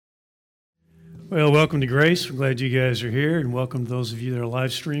Well, welcome to Grace. We're glad you guys are here, and welcome to those of you that are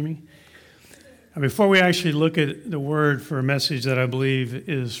live streaming. Before we actually look at the word for a message that I believe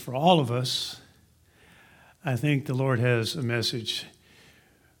is for all of us, I think the Lord has a message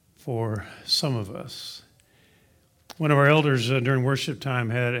for some of us. One of our elders during worship time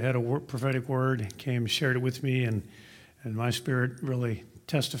had a prophetic word, came and shared it with me, and my spirit really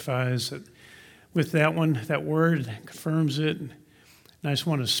testifies that with that word confirms it. And I just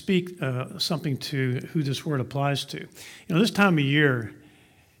want to speak something to who this word applies to. This time of year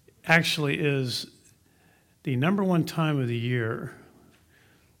actually is the number one time of the year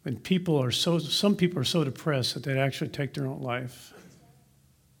when some people are so depressed that they actually take their own life.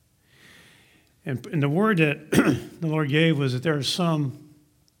 And the word that the Lord gave was that there are some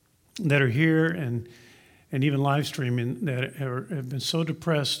that are here and even live streaming that have been so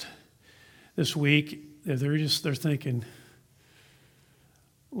depressed this week that they're thinking,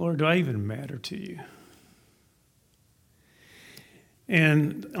 Lord, do I even matter to you?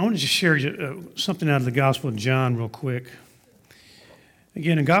 And I want to just share something out of the Gospel of John real quick.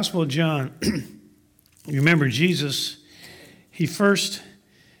 Again, in Gospel of John, you remember Jesus, he's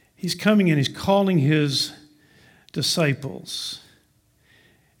coming and he's calling his disciples.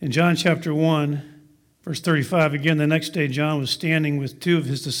 In John chapter 1, verse 35, again, the next day John was standing with two of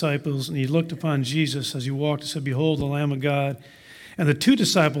his disciples, and he looked upon Jesus as he walked and said, Behold, the Lamb of God. And the two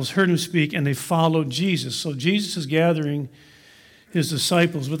disciples heard him speak, and they followed Jesus. So Jesus is gathering his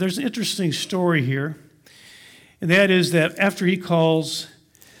disciples. But there's an interesting story here, and that is that after he calls,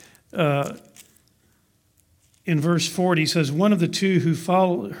 in verse 40, he says, one of the two who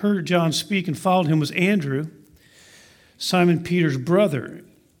heard John speak and followed him was Andrew, Simon Peter's brother.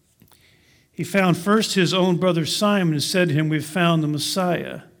 He found first his own brother Simon and said to him, We've found the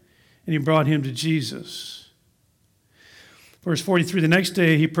Messiah. And he brought him to Jesus. Verse 43, the next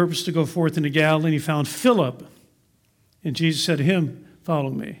day he purposed to go forth into Galilee, and he found Philip. And Jesus said to him, Follow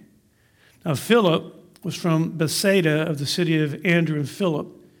me. Now Philip was from Bethsaida of the city of Andrew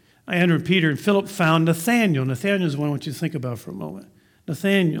and Peter. And Philip found Nathanael. Nathanael is the one I want you to think about for a moment.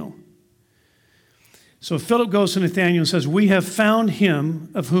 Nathanael. So Philip goes to Nathanael and says, We have found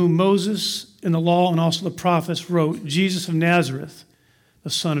him of whom Moses in the law and also the prophets wrote, Jesus of Nazareth, the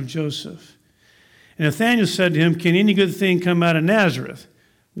son of Joseph. And Nathanael said to him, Can any good thing come out of Nazareth?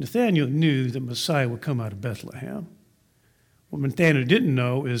 Nathanael knew the Messiah would come out of Bethlehem. What Nathanael didn't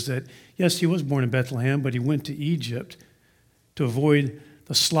know is that, yes, he was born in Bethlehem, but he went to Egypt to avoid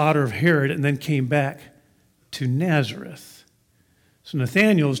the slaughter of Herod and then came back to Nazareth. So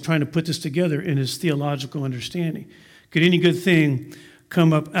Nathanael is trying to put this together in his theological understanding. Could any good thing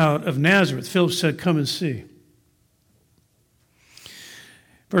come up out of Nazareth? Philip said, Come and see.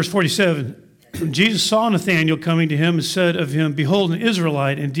 Verse 47, Jesus saw Nathanael coming to him and said of him, Behold, an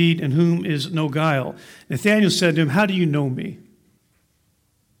Israelite indeed, in whom is no guile. Nathanael said to him, How do you know me?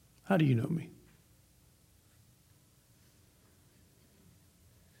 How do you know me?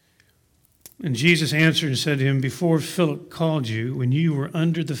 And Jesus answered and said to him, Before Philip called you, when you were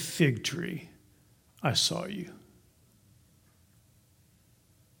under the fig tree, I saw you.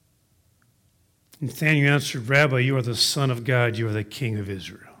 Nathanael answered, Rabbi, you are the Son of God, you are the King of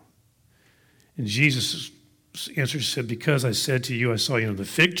Israel. And Jesus answered, said, Because I said to you, I saw you under the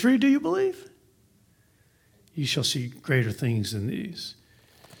fig tree, do you believe? You shall see greater things than these.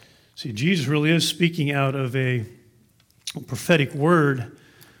 See, Jesus really is speaking out of a prophetic word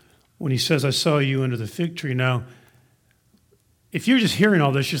when he says, I saw you under the fig tree. Now, if you're just hearing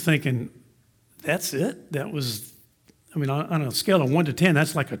all this, you're thinking, that's it? That was, on a scale of 1 to 10,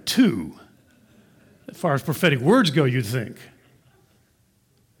 that's like a 2. As far as prophetic words go, you'd think.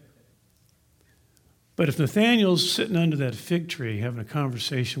 But if Nathanael's sitting under that fig tree having a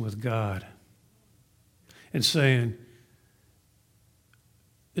conversation with God and saying,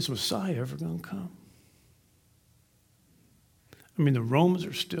 is Messiah ever going to come? The Romans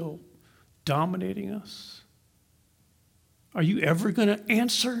are still dominating us. Are you ever going to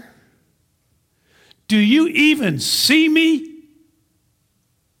answer? Do you even see me?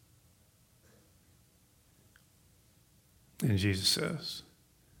 And Jesus says,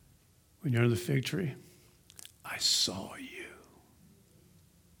 when you're under the fig tree, I saw you.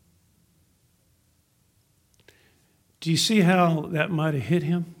 Do you see how that might have hit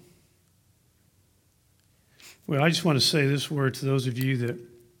him? Well, I just want to say this word to those of you that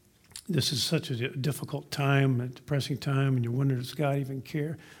this is such a difficult time, a depressing time, and you're wondering, does God even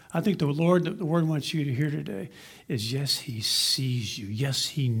care? I think the word wants you to hear today is, yes, he sees you. Yes,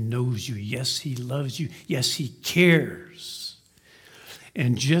 he knows you. Yes, he loves you. Yes, he cares.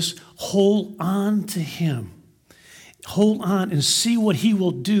 And just hold on to him Hold on and see what he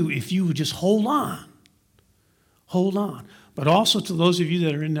will do if you would just hold on. Hold on. But also to those of you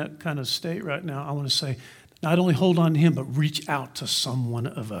that are in that kind of state right now, I want to say, not only hold on to him, but reach out to someone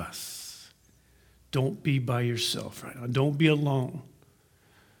of us. Don't be by yourself right now. Don't be alone.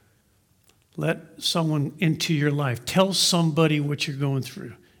 Let someone into your life. Tell somebody what you're going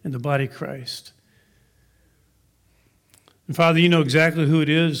through in the body of Christ. And Father, you know exactly who it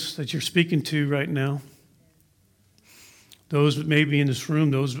is that you're speaking to right now. Those that may be in this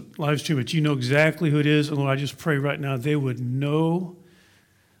room, those live stream, but you know exactly who it is. And Lord, I just pray right now they would know,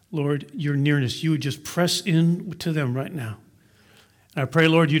 Lord, your nearness. You would just press in to them right now. And I pray,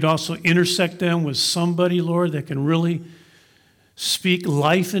 Lord, you'd also intersect them with somebody, Lord, that can really speak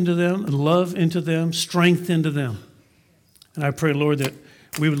life into them, love into them, strength into them. And I pray, Lord, that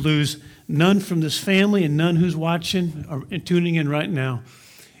we would lose none from this family and none who's watching or tuning in right now.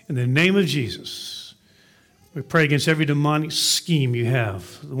 In the name of Jesus. We pray against every demonic scheme you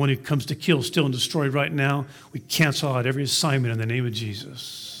have. The one who comes to kill, steal, and destroy right now. We cancel out every assignment in the name of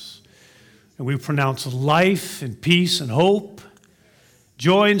Jesus. And we pronounce life and peace and hope,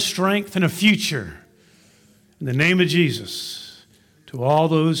 joy and strength and a future in the name of Jesus to all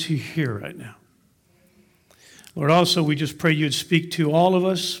those who hear right now. Lord, also we just pray you'd speak to all of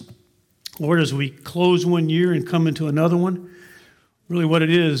us. Lord, as we close one year and come into another one, really what it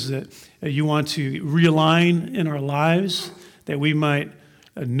is that you want to realign in our lives, that we might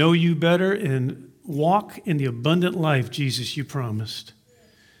know you better and walk in the abundant life, Jesus, you promised.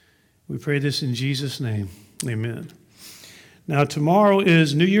 We pray this in Jesus' name. Amen. Now, tomorrow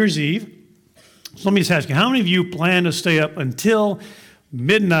is New Year's Eve. So let me just ask you, how many of you plan to stay up until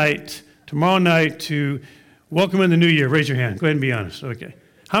midnight tomorrow night to welcome in the new year? Raise your hand. Go ahead and be honest. Okay.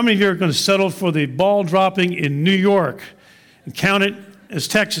 How many of you are going to settle for the ball dropping in New York and count it as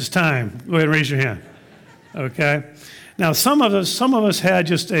Texas time? Go ahead and raise your hand. Okay. Now, some of us had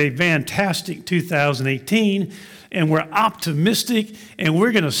just a fantastic 2018, and we're optimistic, and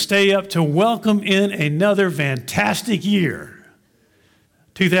we're going to stay up to welcome in another fantastic year,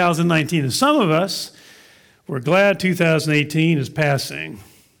 2019. And some of us, we're glad 2018 is passing,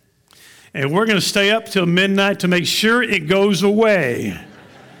 and we're going to stay up till midnight to make sure it goes away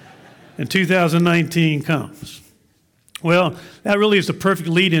and 2019 comes. Well, that really is the perfect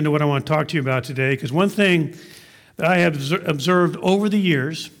lead into what I want to talk to you about today, because one thing that I have observed over the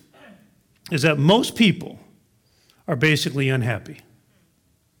years is that most people are basically unhappy.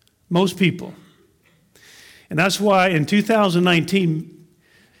 Most people. And that's why in 2019,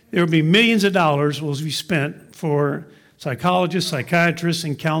 there will be millions of dollars will be spent for psychologists, psychiatrists,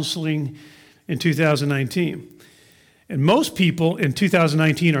 and counseling in 2019. And most people in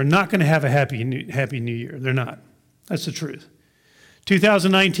 2019 are not going to have a happy new year. They're not. That's the truth.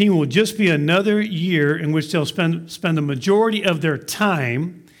 2019 will just be another year in which they'll spend the majority of their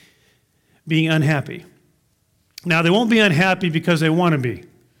time being unhappy. Now, they won't be unhappy because they want to be.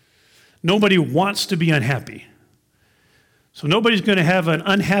 Nobody wants to be unhappy. So nobody's going to have an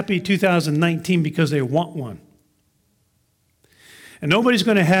unhappy 2019 because they want one. And nobody's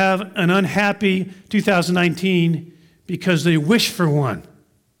going to have an unhappy 2019 because they wish for one.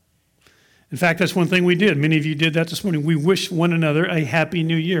 In fact, that's one thing we did. Many of you did that this morning. We wish one another a happy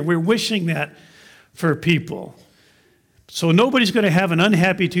new year. We're wishing that for people. So nobody's going to have an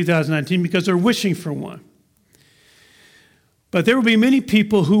unhappy 2019 because they're wishing for one. But there will be many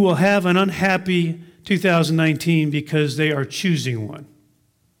people who will have an unhappy 2019 because they are choosing one.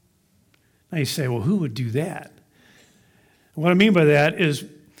 Now you say, well, who would do that? What I mean by that is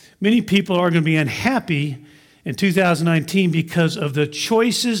many people are going to be unhappy in 2019 because of the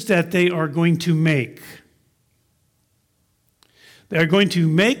choices that they are going to make. They are going to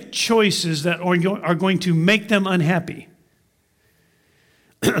make choices that are going to make them unhappy.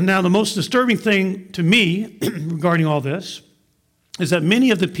 Now, the most disturbing thing to me regarding all this is that many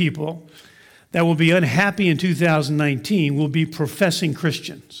of the people that will be unhappy in 2019 will be professing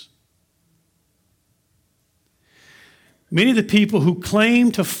Christians. Many of the people who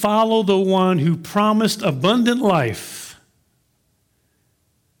claim to follow the one who promised abundant life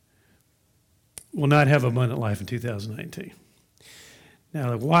will not have abundant life in 2019.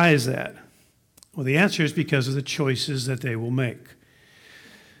 Now, why is that? Well, the answer is because of the choices that they will make.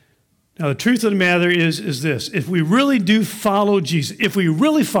 Now, the truth of the matter is this. If we really do follow Jesus, if we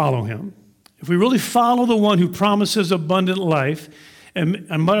really follow him, if we really follow the one who promises abundant life,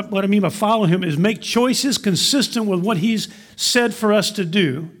 and what I mean by follow him is make choices consistent with what he's said for us to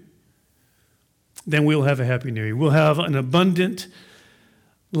do, then we'll have a happy new year. We'll have an abundant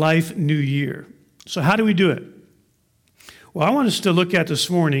life new year. So how do we do it? Well, I want us to look at this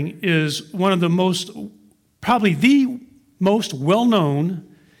morning is one of the most probably the most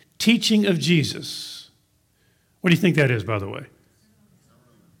well-known teaching of Jesus. What do you think that is, by the way?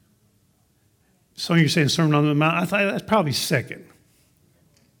 Some of you are saying Sermon on the Mount. I thought that's probably second.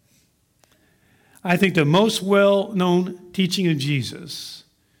 I think the most well-known teaching of Jesus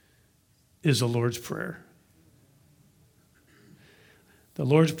is the Lord's Prayer. The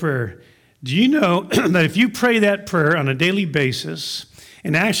Lord's Prayer. Do you know that if you pray that prayer on a daily basis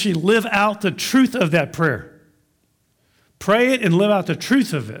and actually live out the truth of that prayer, pray it and live out the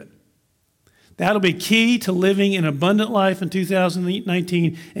truth of it, that'll be key to living an abundant life in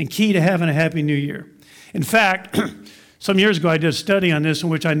 2019 and key to having a happy new year. In fact, some years ago I did a study on this in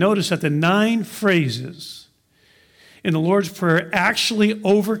which I noticed that the 9 phrases in the Lord's Prayer actually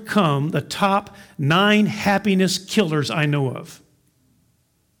overcome the top 9 happiness killers I know of.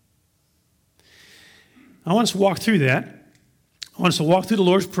 I want us to walk through that. I want us to walk through the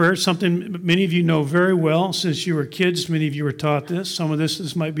Lord's Prayer, something many of you know very well. Since you were kids, many of you were taught this. Some of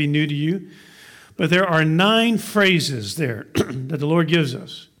this might be new to you. But there are 9 phrases there that the Lord gives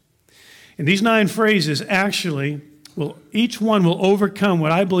us. And these 9 phrases actually each one will overcome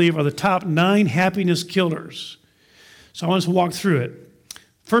what I believe are the top 9 happiness killers. So I want us to walk through it.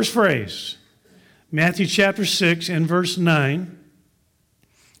 First phrase, Matthew chapter 6 and verse 9.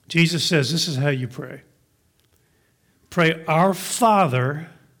 Jesus says, this is how you pray. Pray, our Father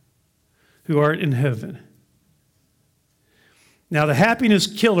who art in heaven. Now, the happiness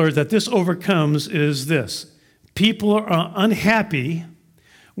killer that this overcomes is this. People are unhappy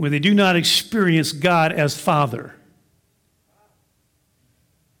when they do not experience God as Father.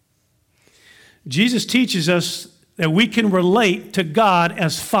 Jesus teaches us that we can relate to God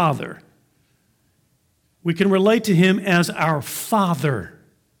as Father. We can relate to Him as our Father.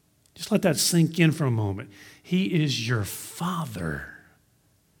 Just let that sink in for a moment. He is your Father.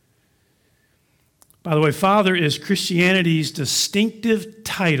 By the way, Father is Christianity's distinctive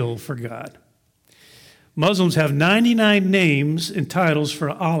title for God. Muslims have 99 names and titles for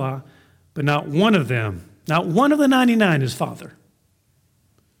Allah, but not one of them, not one of the 99 is Father.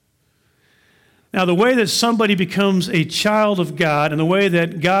 Now, the way that somebody becomes a child of God and the way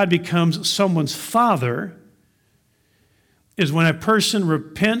that God becomes someone's father is when a person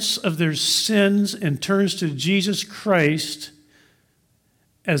repents of their sins and turns to Jesus Christ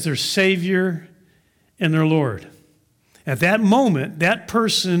as their Savior and their Lord. At that moment, that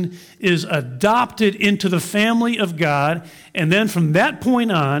person is adopted into the family of God, and then from that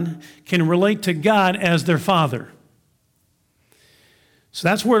point on can relate to God as their Father. So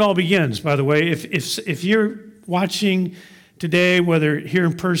that's where it all begins, by the way. If you're watching today, whether here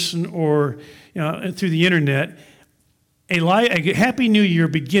in person or through the internet, a happy new year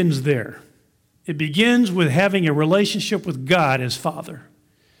begins there. It begins with having a relationship with God as Father.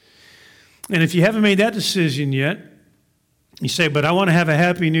 And if you haven't made that decision yet, you say, but I want to have a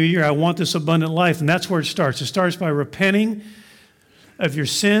happy new year. I want this abundant life. And that's where it starts. It starts by repenting of your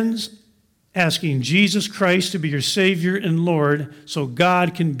sins, asking Jesus Christ to be your Savior and Lord so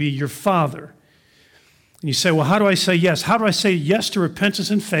God can be your Father. And you say, well, how do I say yes? How do I say yes to repentance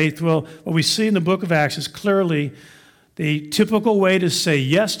and faith? Well, what we see in the book of Acts is clearly the typical way to say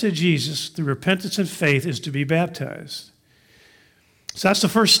yes to Jesus through repentance and faith is to be baptized. So that's the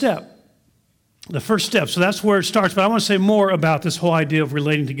first step. The first step. So that's where it starts. But I want to say more about this whole idea of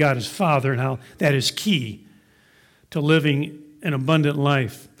relating to God as Father and how that is key to living an abundant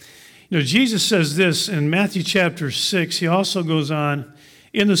life. Jesus says this in Matthew chapter 6. He also goes on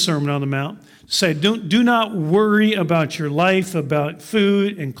in the Sermon on the Mount to say, do not worry about your life, about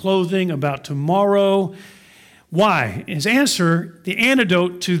food and clothing, about tomorrow. Why? His answer, the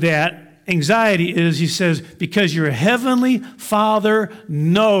antidote to that anxiety is, he says, because your heavenly Father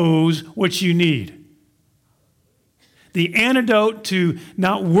knows what you need. The antidote to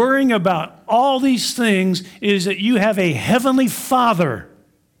not worrying about all these things is that you have a heavenly Father.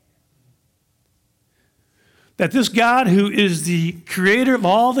 That this God who is the creator of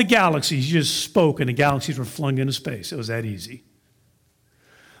all the galaxies, you just spoke and the galaxies were flung into space. It was that easy.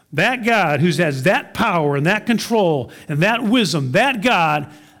 That God who has that power and that control and that wisdom, that God,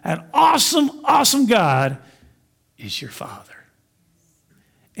 that awesome, awesome God is your Father.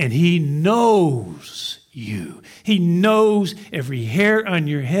 And He knows you. He knows every hair on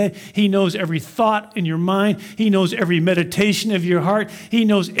your head. He knows every thought in your mind. He knows every meditation of your heart. He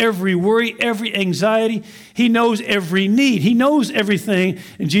knows every worry, every anxiety. He knows every need. He knows everything.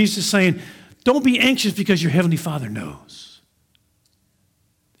 And Jesus is saying, don't be anxious because your Heavenly Father knows.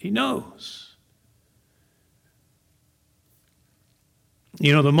 He knows.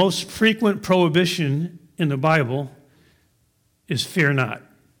 The most frequent prohibition in the Bible is fear not.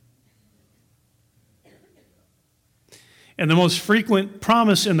 And the most frequent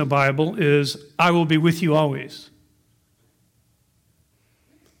promise in the Bible is, I will be with you always.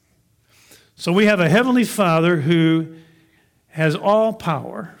 So we have a Heavenly Father who has all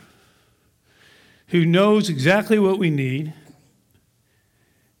power, who knows exactly what we need,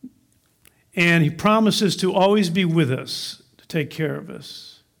 and He promises to always be with us, to take care of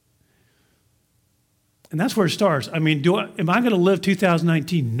us. And that's where it starts. I mean, am I going to live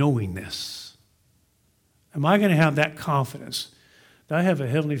 2019 knowing this? Am I going to have that confidence that I have a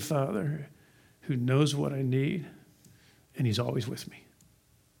Heavenly Father who knows what I need, and He's always with me?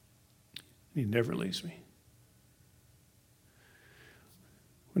 He never leaves me.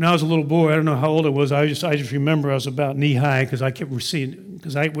 When I was a little boy, I don't know how old I was. I just remember I was about knee high because I kept seeing,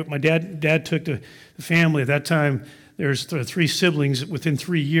 because my dad took the family at that time. There's 3 siblings within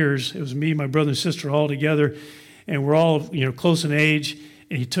 3 years. It was me, my brother and sister all together, and we're all close in age.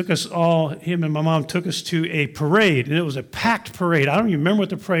 And he took us all, him and my mom took us to a parade, and it was a packed parade. I don't even remember what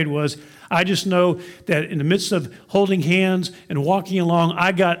the parade was. I just know that in the midst of holding hands and walking along,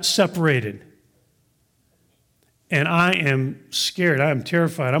 I got separated. And I am scared. I am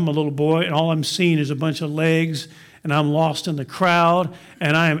terrified. I'm a little boy, and all I'm seeing is a bunch of legs, and I'm lost in the crowd,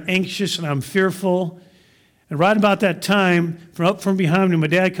 and I am anxious, and I'm fearful. And right about that time, from behind me, my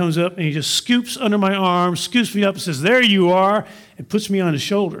dad comes up, and he just scoops under my arm, scoops me up, and says, "There you are," and puts me on his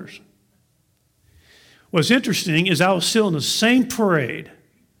shoulders. What's interesting is I was still in the same parade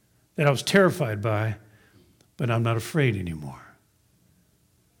that I was terrified by, but I'm not afraid anymore.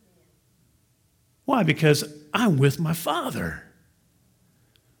 Why? Because I'm with my Father.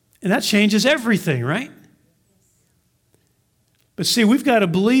 And that changes everything, right? But see, we've got to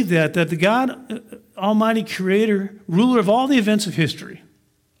believe that the God, Almighty Creator, ruler of all the events of history,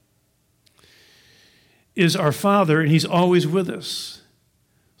 is our Father, and He's always with us.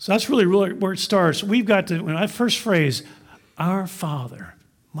 So that's really where it starts. We've got to, when I first phrase, our Father,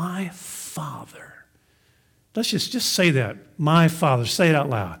 my Father. Let's just say that, my Father. Say it out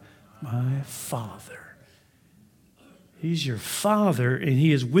loud. My Father. He's your Father, and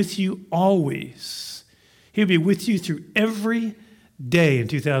He is with you always. He'll be with you through every day in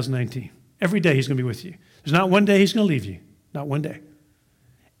 2019. Every day He's going to be with you. There's not one day He's going to leave you. Not one day.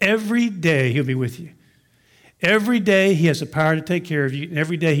 Every day He'll be with you. Every day He has the power to take care of you, and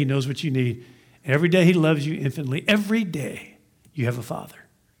every day He knows what you need. And every day He loves you infinitely. Every day you have a Father.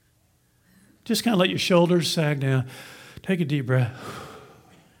 Just kind of let your shoulders sag down. Take a deep breath.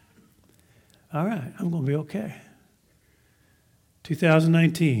 All right, I'm going to be okay.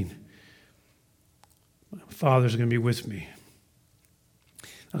 2019, my Father's going to be with me.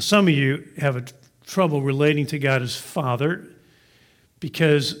 Now, some of you have trouble relating to God as Father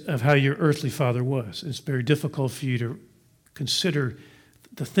because of how your earthly father was. It's very difficult for you to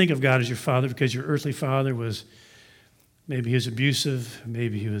think of God as your Father because your earthly father was, maybe he was abusive,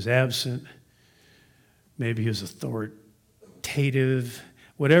 maybe he was absent, maybe he was authoritative,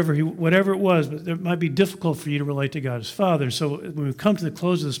 whatever it was, but it might be difficult for you to relate to God as Father. So when we come to the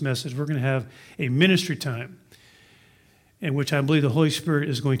close of this message, we're going to have a ministry time in which I believe the Holy Spirit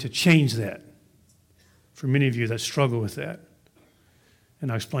is going to change that for many of you that struggle with that. And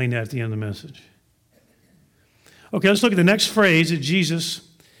I'll explain that at the end of the message. Okay, let's look at the next phrase that Jesus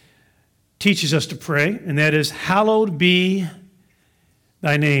teaches us to pray, and that is, hallowed be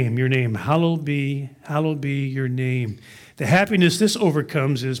thy name, your name. Hallowed be your name. The happiness this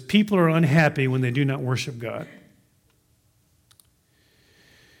overcomes is people are unhappy when they do not worship God.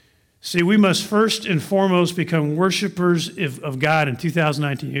 See, we must first and foremost become worshipers of God in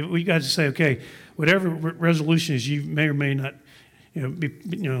 2019. We got to say, okay, whatever resolutions you may or may not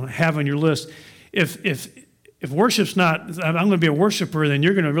have on your list, if worship's not, I'm going to be a worshiper, then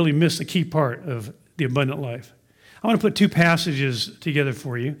you're going to really miss the key part of the abundant life. I want to put 2 passages together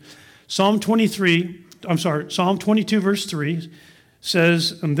for you. Psalm 22, verse 3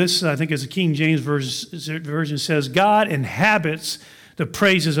 says, and this I think is a King James version, says, God inhabits the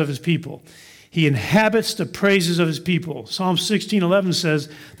praises of His people. He inhabits the praises of His people. Psalm 16:11 says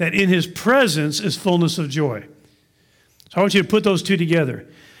that in His presence is fullness of joy. So I want you to put those 2 together.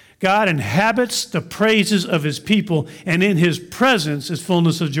 God inhabits the praises of His people, and in His presence is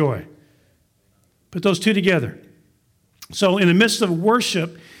fullness of joy. Put those 2 together. So in the midst of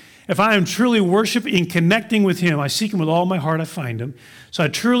worship, if I am truly worshiping and connecting with Him, I seek Him with all my heart, I find Him. So I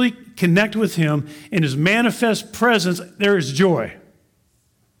truly connect with Him. In His manifest presence, there is joy.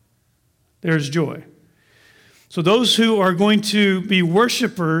 There is joy. So those who are going to be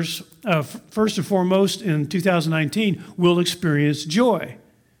worshipers, first and foremost in 2019, will experience joy.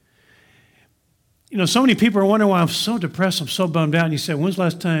 So many people are wondering why I'm so depressed, I'm so bummed out. And you say, when's the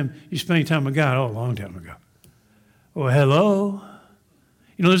last time you spent any time with God? Oh, a long time ago. Oh, hello.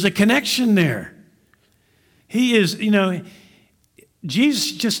 There's a connection there. He is,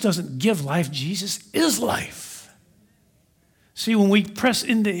 Jesus just doesn't give life. Jesus is life. See, when we press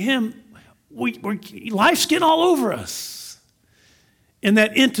into him, life's getting all over us in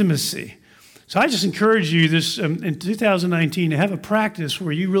that intimacy. So I just encourage you this in 2019 to have a practice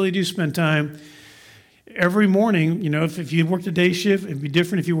where you really do spend time every morning. If you work the day shift, it'd be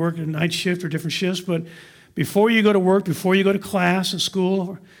different if you work a night shift or different shifts. But before you go to work, before you go to class and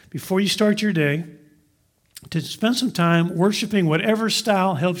school, before you start your day, to spend some time worshiping whatever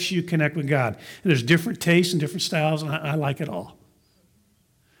style helps you connect with God. And there's different tastes and different styles, and I like it all.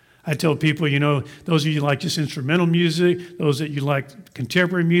 I tell people, those of you who like just instrumental music, those that you like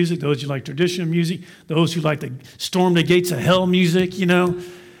contemporary music, those you like traditional music, those who like the storm the gates of hell music,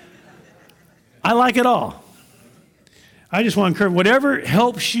 I like it all. I just want to encourage whatever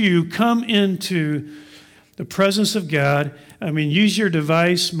helps you come into the presence of God. Use your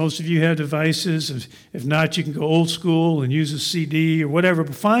device. Most of you have devices. If not, you can go old school and use a CD or whatever.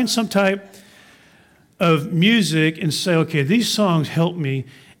 But find some type of music and say, okay, these songs help me.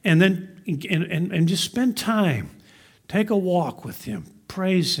 And then and just spend time. Take a walk with him.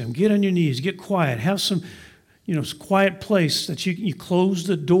 Praise him. Get on your knees. Get quiet. Have some quiet place that you close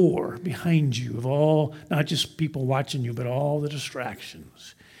the door behind you of all, not just people watching you, but all the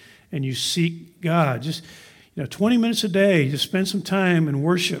distractions. And you seek God. Just 20 minutes a day, just spend some time and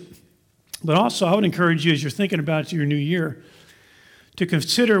worship. But also, I would encourage you as you're thinking about your new year to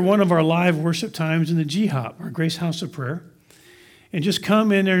consider one of our live worship times in the GHOP, our Grace House of Prayer. And just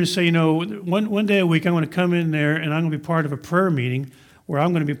come in there and say, one day a week I'm going to come in there and I'm going to be part of a prayer meeting where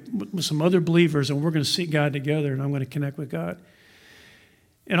I'm going to be with some other believers and we're going to seek God together and I'm going to connect with God.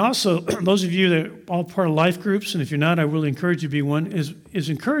 And also, those of you that are all part of life groups, and if you're not, I really encourage you to be one, is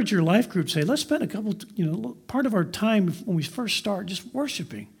encourage your life group. Say, let's spend a couple, part of our time when we first start just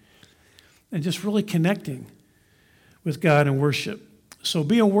worshiping and just really connecting with God and worship. So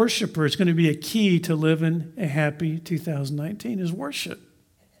be a worshiper. It's going to be a key to living a happy 2019 is worship.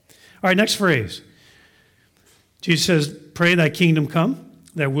 All right, next phrase. Jesus says, pray thy kingdom come,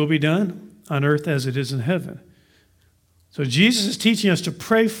 thy will be done on earth as it is in heaven. So Jesus is teaching us to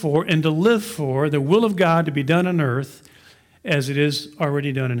pray for and to live for the will of God to be done on earth as it is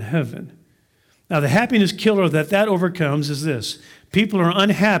already done in heaven. Now, the happiness killer that overcomes is this. People are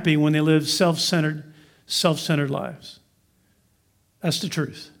unhappy when they live self-centered lives. That's the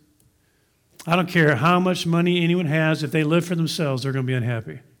truth. I don't care how much money anyone has. If they live for themselves, they're going to be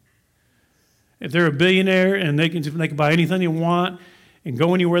unhappy. If they're a billionaire and they can buy anything they want and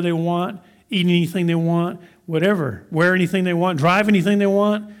go anywhere they want, eat anything they want, whatever, wear anything they want, drive anything they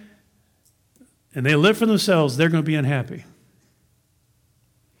want, and they live for themselves, they're going to be unhappy.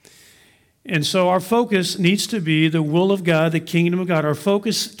 And so our focus needs to be the will of God, the kingdom of God. Our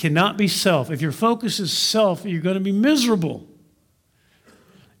focus cannot be self. If your focus is self, you're going to be miserable.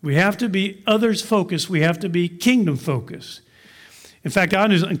 We have to be others focused. We have to be kingdom focused. In fact, I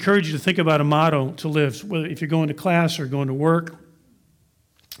would encourage you to think about a motto to live, whether if you're going to class or going to work.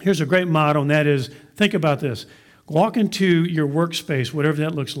 Here's a great motto, and that is, think about this. Walk into your workspace, whatever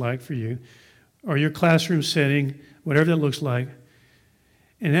that looks like for you, or your classroom setting, whatever that looks like,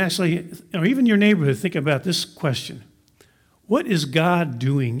 and actually, or even your neighborhood, think about this question. What is God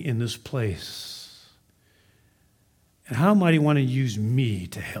doing in this place? And how might he want to use me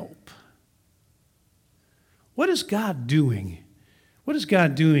to help? What is God doing? What is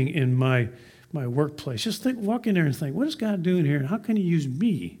God doing in my workplace? Just walk in there and think, what is God doing here? And how can he use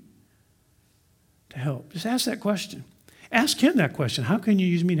me to help? Just ask that question. Ask him that question. How can you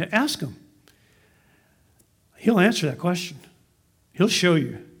use me to ask him? He'll answer that question. He'll show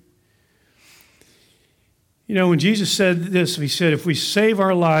you. When Jesus said this, he said, if we save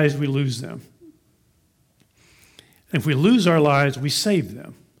our lives, we lose them. And if we lose our lives, we save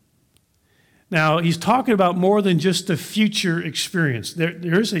them. Now, he's talking about more than just the future experience.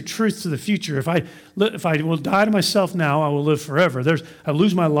 There is a truth to the future. If I will die to myself now, I will live forever. I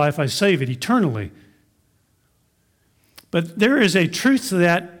lose my life, I save it eternally. But there is a truth to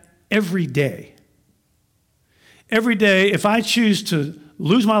that every day. Every day, if I choose to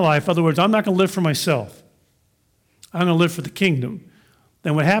lose my life, in other words, I'm not going to live for myself. I'm going to live for the kingdom.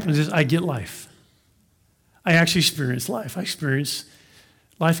 Then what happens is I get life. I actually experience life.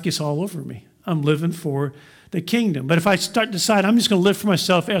 Life gets all over me. I'm living for the kingdom. But if I decide I'm just going to live for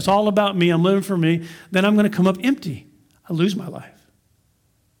myself, it's all about me, I'm living for me, then I'm going to come up empty. I lose my life.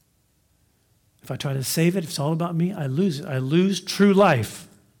 If I try to save it, if it's all about me, I lose it. I lose true life.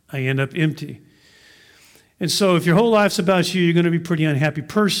 I end up empty. And so if your whole life's about you, you're going to be a pretty unhappy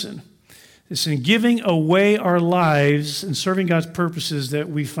person. It's in giving away our lives and serving God's purposes that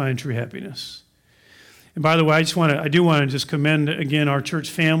we find true happiness. And by the way, I do want to just commend again our church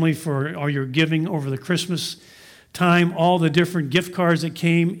family for all your giving over the Christmas time, all the different gift cards that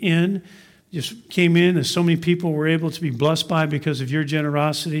came in, and so many people were able to be blessed by because of your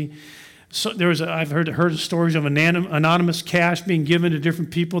generosity. So I've heard stories of anonymous cash being given to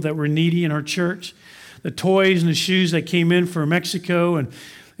different people that were needy in our church. The toys and the shoes that came in for Mexico and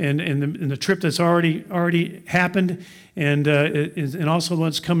the trip that's already happened, and also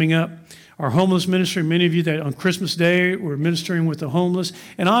what's coming up. Our homeless ministry, many of you that on Christmas Day were ministering with the homeless,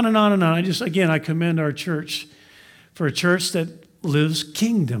 and on and on and on. I commend our church for a church that lives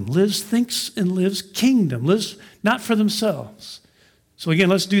kingdom, thinks and lives kingdom, lives not for themselves. So again,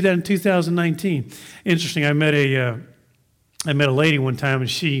 let's do that in 2019. Interesting, I met a lady one time, and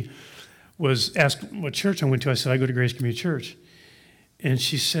she was asked what church I went to. I said, I go to Grace Community Church. And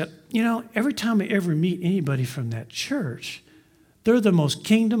she said, every time I ever meet anybody from that church, they're the most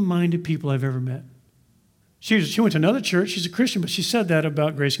kingdom-minded people I've ever met. She went to another church. She's a Christian, but she said that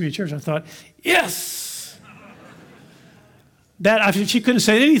about Grace Community Church. I thought, yes! She couldn't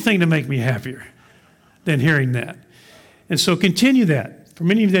say anything to make me happier than hearing that. And so continue that. For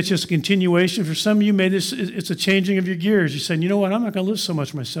many of you, that's just a continuation. For some of you, it's a changing of your gears. You're saying, you know what, I'm not going to live so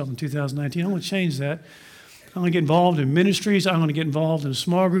much myself in 2019. I'm going to change that. I'm going to get involved in ministries. I'm going to get involved in a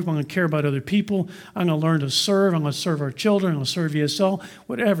small group. I'm going to care about other people. I'm going to learn to serve. I'm going to serve our children. I'm going to serve ESL,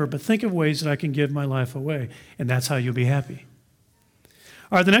 whatever. But think of ways that I can give my life away, and that's how you'll be happy.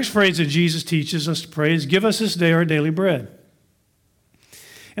 All right, the next phrase that Jesus teaches us to pray is, give us this day our daily bread.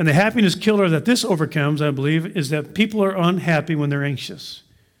 And the happiness killer that this overcomes, I believe, is that people are unhappy when they're anxious.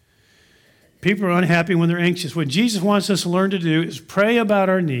 People are unhappy when they're anxious. What Jesus wants us to learn to do is pray about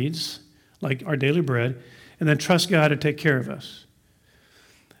our needs, like our daily bread, and then trust God to take care of us.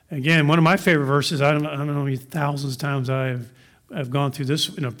 Again, one of my favorite verses, I don't know how many thousands of times I've gone through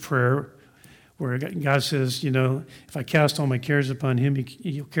this in a prayer where God says, if I cast all my cares upon him,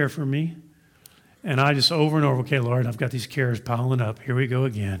 he'll care for me. And I just over and over, okay, Lord, I've got these cares piling up. Here we go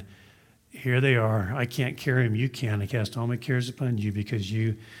again. Here they are. I can't carry them. You can. I cast all my cares upon you because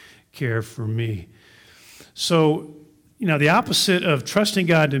you care for me. So, the opposite of trusting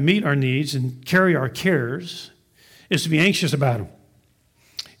God to meet our needs and carry our cares is to be anxious about them.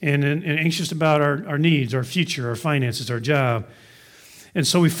 And anxious about our needs, our future, our finances, our job. And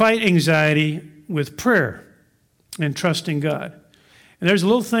so we fight anxiety with prayer and trusting God. And there's a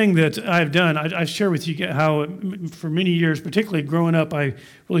little thing that I've done. I share with you how for many years, particularly growing up, I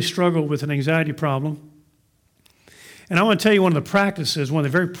really struggled with an anxiety problem. And I want to tell you one of the practices, one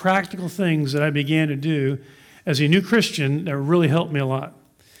of the very practical things that I began to do as a new Christian that really helped me a lot.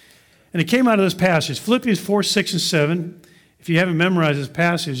 And it came out of this passage, Philippians 4, 6, and 7. If you haven't memorized this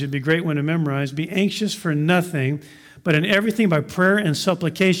passage, it'd be a great one to memorize. Be anxious for nothing, but in everything by prayer and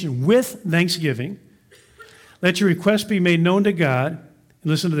supplication with thanksgiving. Let your requests be made known to God. And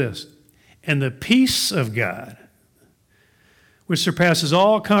listen to this. And the peace of God, which surpasses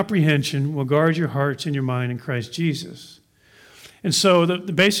all comprehension, will guard your hearts and your mind in Christ Jesus. And so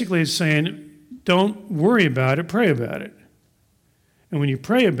basically it's saying, don't worry about it, pray about it. And when you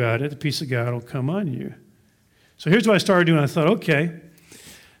pray about it, the peace of God will come on you. So here's what I started doing. I thought, okay.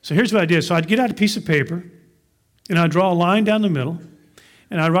 So here's what I did. So I'd get out a piece of paper, and I'd draw a line down the middle,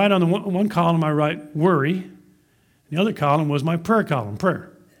 and I'd write on the one column, I write worry. The other column was my prayer column,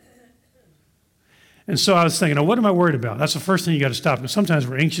 prayer. And so I was thinking, now what am I worried about? That's the first thing you got to stop. Because sometimes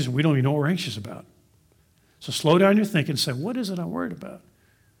we're anxious and we don't even know what we're anxious about. So slow down your thinking and say, what is it I'm worried about?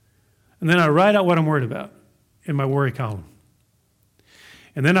 And then I write out what I'm worried about in my worry column.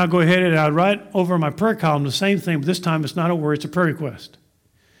 And then I'll go ahead and I'll write over my prayer column the same thing, but this time it's not a worry, it's a prayer request.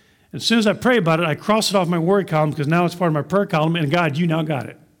 As soon as I pray about it, I cross it off my worry column because now it's part of my prayer column, and God, you now got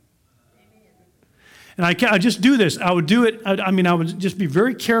it. And I just do this. I would do it. I would just be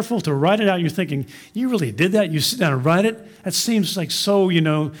very careful to write it out. You're thinking, you really did that? You sit down and write it? That seems like so,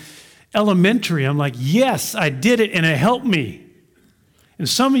 elementary. I'm like, yes, I did it, and it helped me. And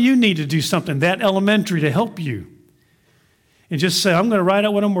some of you need to do something that elementary to help you. And just say, I'm going to write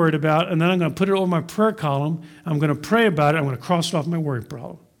out what I'm worried about, and then I'm going to put it over my prayer column. I'm going to pray about it. I'm going to cross it off my worry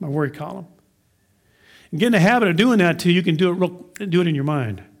column. And get in the habit of doing that till you can do it in your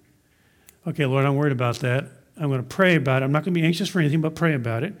mind. Okay, Lord, I'm worried about that. I'm going to pray about it. I'm not going to be anxious for anything, but pray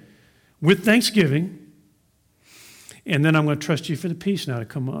about it with thanksgiving. And then I'm going to trust you for the peace now to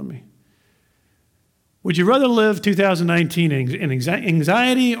come on me. Would you rather live 2019 in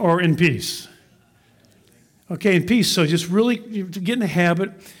anxiety or in peace? Okay, in peace. So just really get in the habit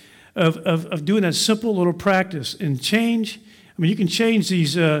of doing that simple little practice and change. You can change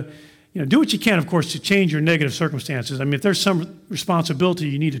these do what you can, of course, to change your negative circumstances. I mean, if there's some responsibility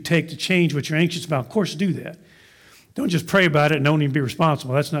you need to take to change what you're anxious about, of course, do that. Don't just pray about it and don't even be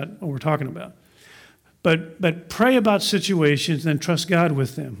responsible. That's not what we're talking about. But pray about situations and then trust God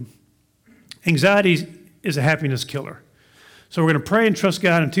with them. Anxiety is a happiness killer. So we're going to pray and trust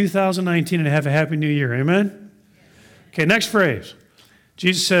God in 2019 and have a happy new year. Amen? Okay, next phrase.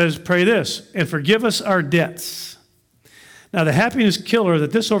 Jesus says, pray this, and forgive us our debts. Now, the happiness killer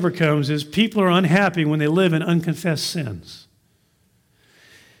that this overcomes is people are unhappy when they live in unconfessed sins.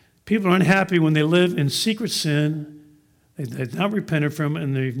 People are unhappy when they live in secret sin they've not repented from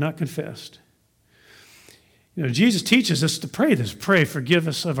and they've not confessed. Jesus teaches us to pray this. Pray, forgive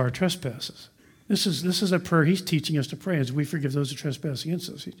us of our trespasses. This is a prayer he's teaching us to pray as we forgive those who trespass against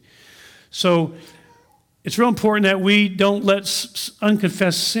us. So it's real important that we don't let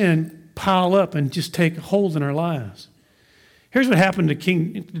unconfessed sin pile up and just take hold in our lives. Here's what happened to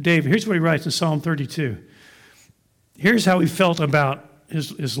King David. Here's what he writes in Psalm 32. Here's how he felt about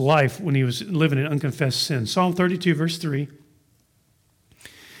his life when he was living in unconfessed sin. Psalm 32, verse 3.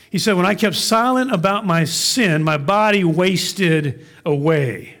 He said, when I kept silent about my sin, my body wasted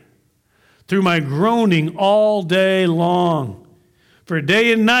away through my groaning all day long. For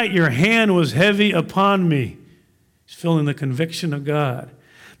day and night your hand was heavy upon me. He's feeling the conviction of God.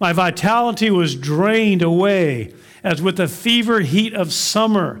 My vitality was drained away as with the fever heat of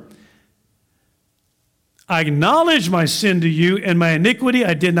summer. I acknowledged my sin to you, and my iniquity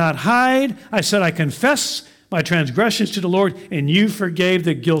I did not hide. I said, I confess my transgressions to the Lord, and you forgave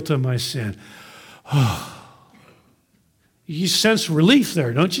the guilt of my sin. Oh. You sense relief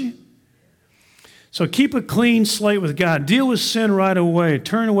there, don't you? So keep a clean slate with God. Deal with sin right away.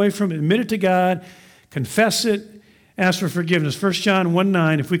 Turn away from it. Admit it to God. Confess it. Ask for forgiveness. 1 John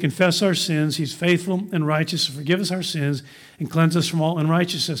 1:9, if we confess our sins, he's faithful and righteous to forgive us our sins and cleanse us from all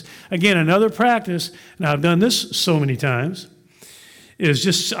unrighteousness. Again, another practice, and I've done this so many times,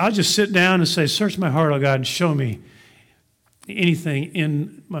 is I'll just sit down and say, search my heart, oh God, and show me anything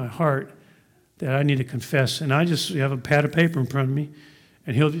in my heart that I need to confess. And I just have a pad of paper in front of me,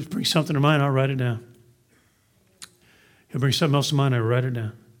 and he'll just bring something to mind, I'll write it down. He'll bring something else to mind, I write it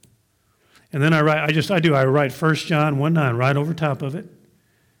down. And then I write 1 John 1:9 right over top of it.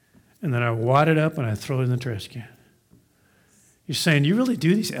 And then I wad it up and I throw it in the trash can. You're saying, you really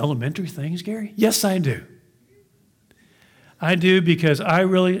do these elementary things, Gary? Yes, I do. I do because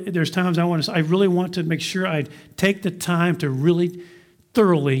there's times I really want to make sure I take the time to really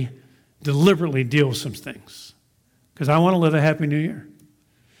thoroughly, deliberately deal with some things. Because I want to live a happy new year.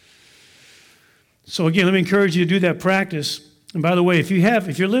 So again, let me encourage you to do that practice. And by the way, if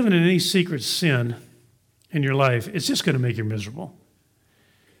you're living in any secret sin in your life, it's just going to make you miserable.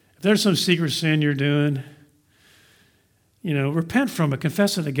 If there's some secret sin you're doing, repent from it,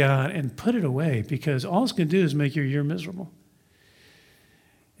 confess it to God, and put it away, because all it's going to do is make your year miserable.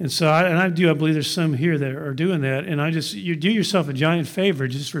 And so, I believe there's some here that are doing that, and you do yourself a giant favor,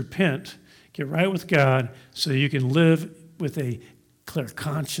 just repent, get right with God, so you can live with a clear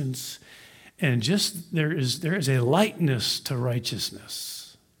conscience. And just there is a lightness to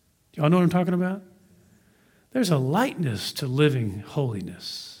righteousness. Do y'all know what I'm talking about? There's a lightness to living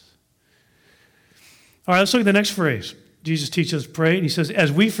holiness. All right, let's look at the next phrase. Jesus teaches us to pray, and he says,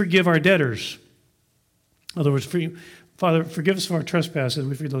 as we forgive our debtors. In other words, Father, forgive us for our trespasses,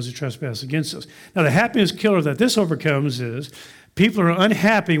 we forgive those who trespass against us. Now, the happiness killer that this overcomes is people are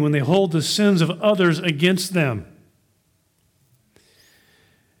unhappy when they hold the sins of others against them.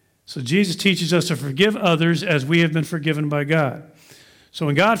 So Jesus teaches us to forgive others as we have been forgiven by God. So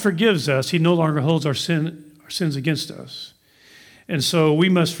when God forgives us, he no longer holds our sins against us. And so we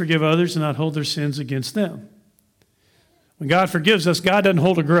must forgive others and not hold their sins against them. When God forgives us, God doesn't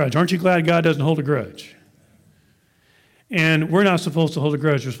hold a grudge. Aren't you glad God doesn't hold a grudge? And we're not supposed to hold a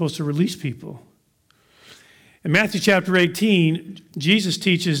grudge. We're supposed to release people. In Matthew chapter 18, Jesus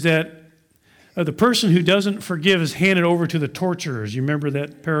teaches that the person who doesn't forgive is handed over to the torturers. You remember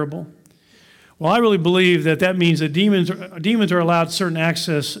that parable? Well, I really believe that means that demons are allowed certain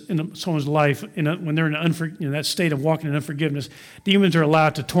access in someone's life when they're in that state of walking in unforgiveness. Demons are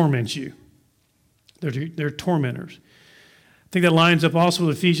allowed to torment you. They're tormentors. I think that lines up also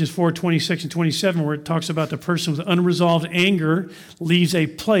with Ephesians 4:26 and 27, where it talks about the person with unresolved anger leaves a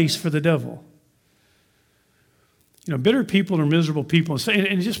place for the devil. Bitter people are miserable people. And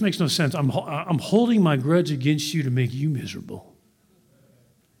it just makes no sense. I'm holding my grudge against you to make you miserable.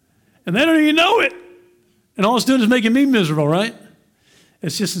 And they don't even know it. And all it's doing is making me miserable, right?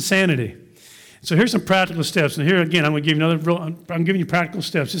 It's just insanity. So here's some practical steps. And here again, I'm going to give you I'm giving you practical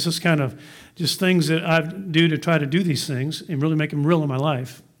steps. This is kind of just things that I do to try to do these things and really make them real in my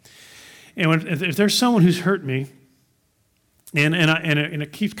life. And if there's someone who's hurt me, and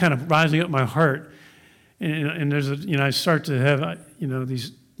it keeps kind of rising up my heart, and there's I start to have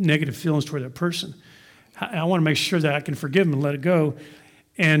these negative feelings toward that person, I want to make sure that I can forgive them and let it go.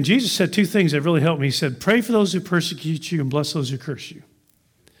 And Jesus said two things that really helped me. He said, pray for those who persecute you and bless those who curse you.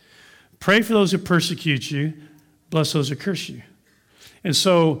 Pray for those who persecute you, bless those who curse you. And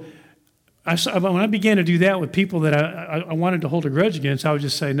so when I began to do that with people that I wanted to hold a grudge against, I would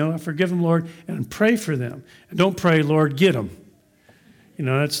just say, no, I forgive them, Lord, and pray for them. And don't pray, Lord, get them.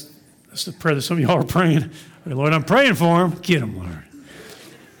 That's the prayer that some of y'all are praying. Lord, I'm praying for them. Get them, Lord.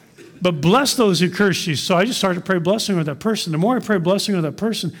 But bless those who curse you. So I just started to pray blessing over that person. The more I pray blessing over that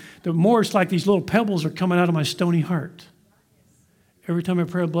person, the more it's like these little pebbles are coming out of my stony heart. Every time I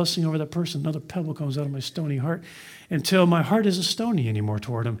pray a blessing over that person, another pebble comes out of my stony heart until my heart isn't stony anymore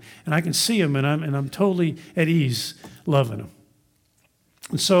toward them. And I can see them, and I'm totally at ease loving them.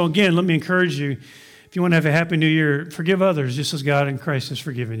 And so, again, let me encourage you, if you want to have a happy new year, forgive others just as God in Christ has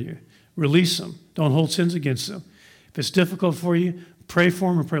forgiven you. Release them. Don't hold sins against them. If it's difficult for you, pray for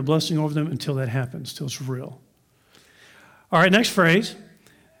them and pray a blessing over them until that happens, till it's real. All right, next phrase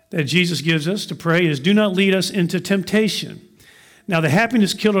that Jesus gives us to pray is, do not lead us into temptation. Now, the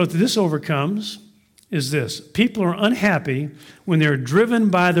happiness killer that this overcomes is this. People are unhappy when they're driven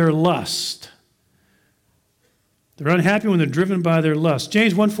by their lust. They're unhappy when they're driven by their lust.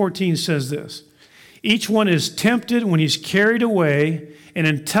 James 1:14 says this. Each one is tempted when he's carried away and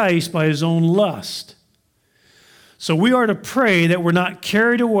enticed by his own lust. So we are to pray that we're not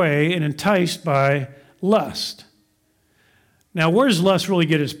carried away and enticed by lust. Now, where does lust really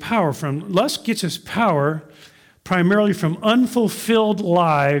get its power from? Lust gets its power primarily from unfulfilled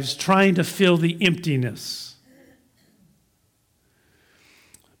lives trying to fill the emptiness.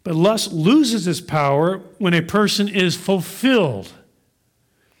 But lust loses its power when a person is fulfilled.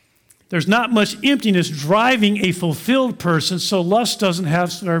 There's not much emptiness driving a fulfilled person, so lust doesn't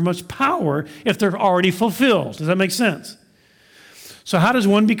have very much power if they're already fulfilled. Does that make sense? So how does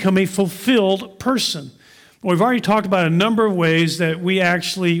one become a fulfilled person? Well, we've already talked about a number of ways that we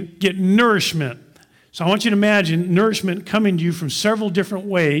actually get nourishment. So I want you to imagine nourishment coming to you from several different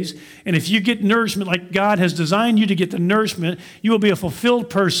ways. And if you get nourishment like God has designed you to get the nourishment, you will be a fulfilled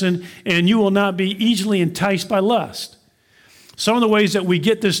person and you will not be easily enticed by lust. Some of the ways that we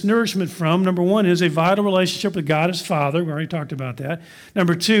get this nourishment from, number one, is a vital relationship with God as Father. We already talked about that.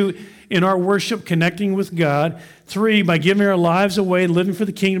 Number two, in our worship, connecting with God. Three, by giving our lives away, living for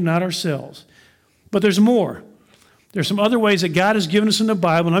the kingdom, not ourselves. But there's more. There's some other ways that God has given us in the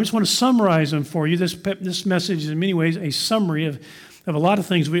Bible, and I just want to summarize them for you. This message is in many ways a summary of a lot of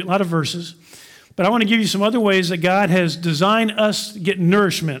things, a lot of verses. But I want to give you some other ways that God has designed us to get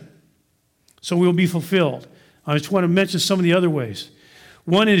nourishment so we will be fulfilled. I just want to mention some of the other ways.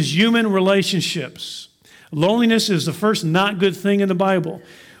 One is human relationships. Loneliness is the first not good thing in the Bible.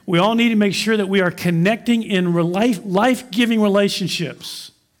 We all need to make sure that we are connecting in life-giving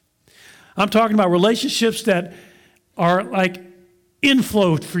relationships. I'm talking about relationships that are like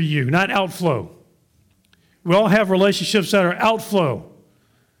inflow for you, not outflow. We all have relationships that are outflow.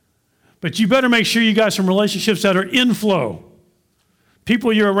 But you better make sure you got some relationships that are inflow.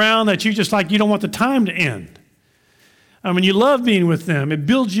 People you're around that you just you don't want the time to end. I mean, you love being with them. It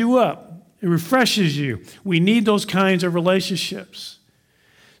builds you up. It refreshes you. We need those kinds of relationships.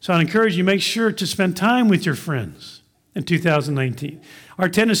 So I encourage you, make sure to spend time with your friends in 2019. Our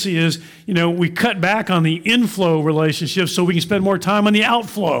tendency is, we cut back on the inflow relationships so we can spend more time on the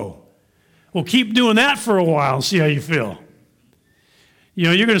outflow. Well, keep doing that for a while and see how you feel.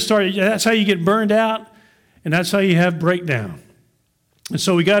 You're going to start, that's how you get burned out, and that's how you have breakdown. And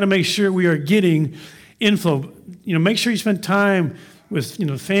so we got to make sure we are getting inflow. Make sure you spend time with,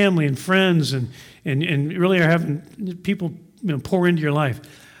 family and friends and really are having people, pour into your life.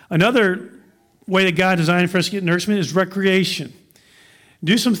 Another way that God designed for us to get nourishment is recreation.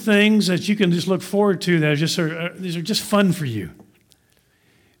 Do some things that you can just look forward to that these are just fun for you.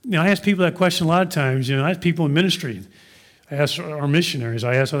 I ask people that question a lot of times. I ask people in ministry. I ask our missionaries.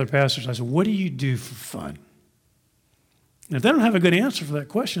 I ask other pastors. I said, what do you do for fun? And if they don't have a good answer for that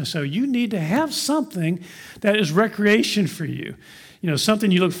question, I say, you need to have something that is recreation for you.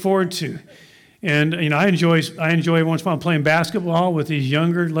 Something you look forward to. And, I enjoy every once in a while playing basketball with these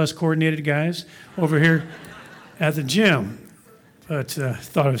younger, less coordinated guys over here at the gym. But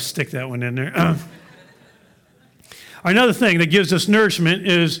thought I'd stick that one in there. Another thing that gives us nourishment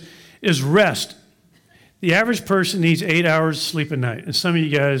is rest. The average person needs 8 hours sleep a night, and some of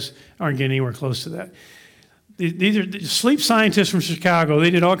you guys aren't getting anywhere close to that. These are sleep scientists from Chicago.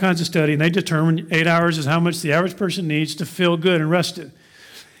 They did all kinds of study, and they determined 8 hours is how much the average person needs to feel good and rested.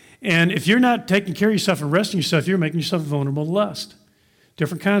 And if you're not taking care of yourself and resting yourself, you're making yourself vulnerable to lust,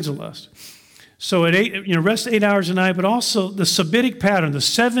 different kinds of lust. So at 8, rest 8 hours a night, but also the Sabbatic pattern, the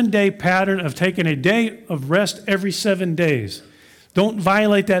 7-day pattern of taking a day of rest every 7 days. Don't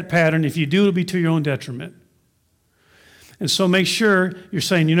violate that pattern. If you do, it'll be to your own detriment. And so make sure you're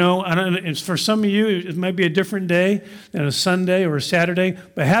saying, for some of you, it might be a different day than a Sunday or a Saturday,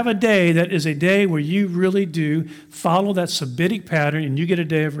 but have a day that is a day where you really do follow that Sabbatic pattern and you get a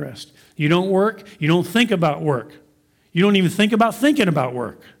day of rest. You don't work. You don't think about work. You don't even think about thinking about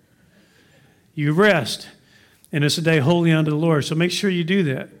work. You rest, and it's a day holy unto the Lord. So make sure you do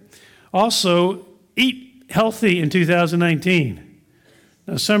that. Also, eat healthy in 2019.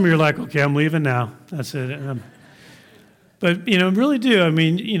 Now, some of you are like, okay, I'm leaving now. That's it. But, really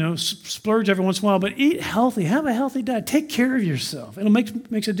do. Splurge every once in a while, but eat healthy. Have a healthy diet. Take care of yourself. It'll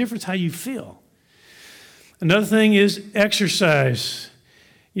makes a difference how you feel. Another thing is exercise,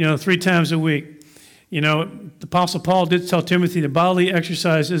 3 times a week. The Apostle Paul did tell Timothy that bodily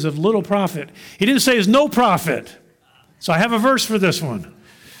exercise is of little profit. He didn't say it's no profit. So I have a verse for this one.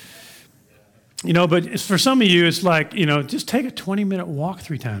 But for some of you, it's like, just take a 20-minute walk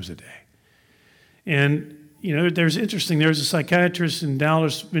 3 times a day. And, there's a psychiatrist in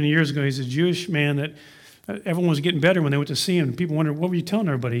Dallas many years ago. He's a Jewish man that everyone was getting better when they went to see him. People wondered, what were you telling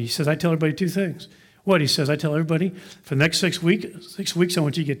everybody? He says, I tell everybody 2 things. What? He says, I tell everybody, for the next 6 weeks, I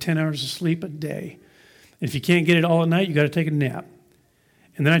want you to get 10 hours of sleep a day. If you can't get it all at night, you got to take a nap.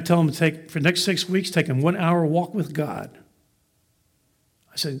 And then I tell them for the next 6 weeks, take a 1-hour walk with God.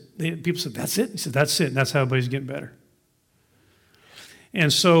 I said, people said, that's it? He said, that's it. And that's how everybody's getting better.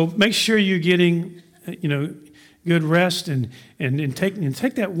 And so make sure you're getting, good rest and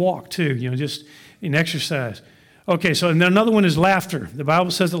take that walk too, just in exercise. Okay, so and then another one is laughter. The Bible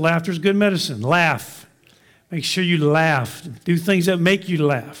says that laughter is good medicine. Laugh. Make sure you laugh. Do things that make you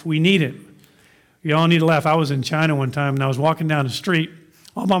laugh. We need it. We all need to laugh. I was in China one time, and I was walking down the street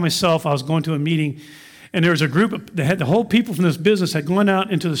all by myself. I was going to a meeting, and there was a group that had the whole people from this business had gone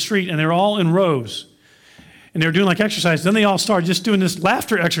out into the street, and they're all in rows. And they were doing like exercise. Then they all started just doing this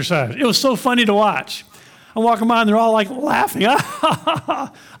laughter exercise. It was so funny to watch. I'm walking by, and they're all like laughing. I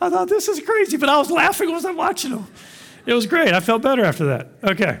thought, this is crazy, but I was laughing as I'm watching them. It was great. I felt better after that.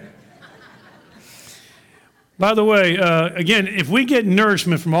 Okay. By the way, again, if we get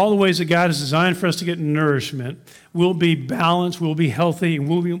nourishment from all the ways that God has designed for us to get nourishment, we'll be balanced, we'll be healthy, and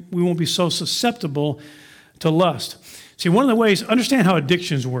we won't be so susceptible to lust. See, one of the ways, understand how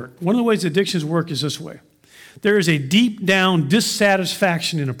addictions work. One of the ways addictions work is this way. There is a deep down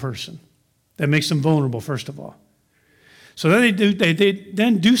dissatisfaction in a person that makes them vulnerable, first of all. So then they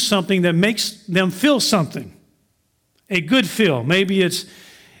then do something that makes them feel something, a good feel. Maybe it's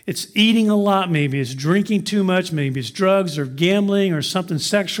eating a lot, maybe it's drinking too much, maybe it's drugs or gambling or something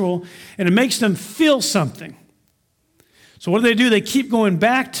sexual, and it makes them feel something. So what do? They keep going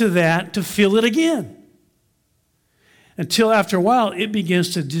back to that to feel it again. Until after a while, it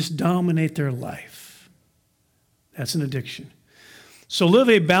begins to just dominate their life. That's an addiction. So live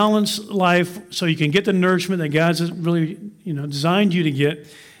a balanced life so you can get the nourishment that God's really designed you to get,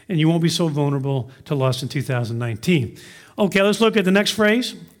 and you won't be so vulnerable to lust in 2019. Okay, let's look at the next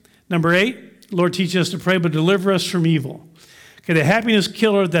phrase. Number 8, Lord, teach us to pray, but deliver us from evil. Okay, the happiness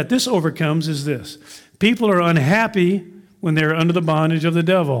killer that this overcomes is this. People are unhappy when they're under the bondage of the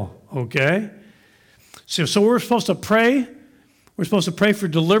devil, okay? So we're supposed to pray. We're supposed to pray for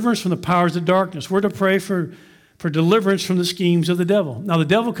deliverance from the powers of darkness. We're to pray for deliverance from the schemes of the devil. Now, the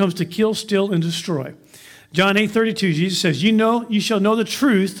devil comes to kill, steal, and destroy. John 8:32, Jesus says, you shall know the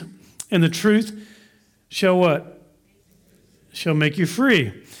truth, and the truth shall what? Shall make you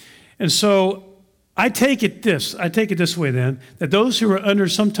free. And so I take it this way then, that those who are under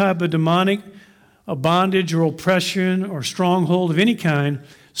some type of demonic bondage or oppression or stronghold of any kind,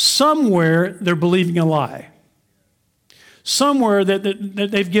 somewhere they're believing a lie. Somewhere that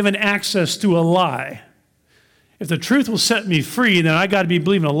they've given access to a lie. If the truth will set me free, then I got to be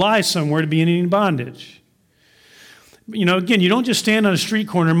believing a lie somewhere to be in any bondage. Again, you don't just stand on a street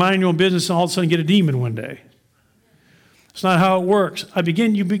corner, mind your own business, and all of a sudden get a demon one day. It's not how it works.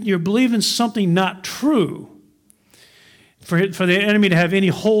 You're believing something not true for the enemy to have any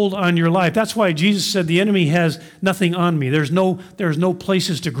hold on your life. That's why Jesus said the enemy has nothing on me. There's no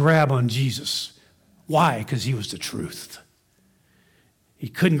places to grab on Jesus. Why? Because he was the truth. He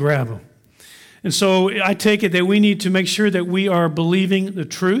couldn't grab him. And so I take it that we need to make sure that we are believing the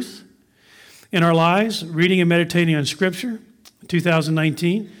truth in our lives, reading and meditating on Scripture,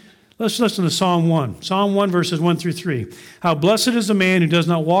 2019. Let's listen to Psalm 1. Psalm 1, verses 1 through 3. How blessed is the man who does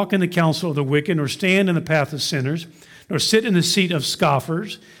not walk in the counsel of the wicked, nor stand in the path of sinners, nor sit in the seat of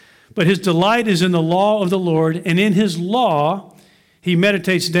scoffers, But his delight is in the law of the Lord, and in his law he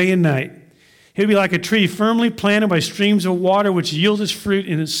meditates day and night. He'll be like a tree firmly planted by streams of water, which yields its fruit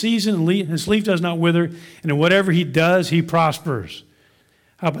in its season, and his leaf does not wither, and in whatever he does, he prospers.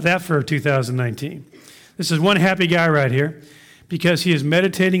 How about that for 2019? This is one happy guy right here, because he is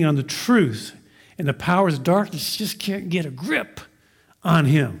meditating on the truth, and the powers of darkness just can't get a grip on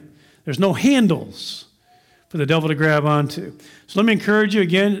him. There's no handles for the devil to grab onto. So let me encourage you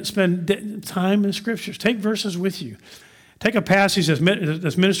again, spend time in the scriptures. Take verses with you. Take a passage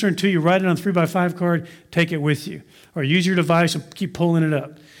that's ministering to you, write it on a 3x5 card, take it with you. Or use your device and keep pulling it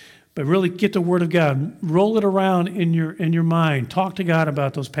up. But really get the Word of God. Roll it around in your mind. Talk to God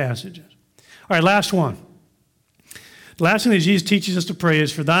about those passages. All right, last one. The last thing that Jesus teaches us to pray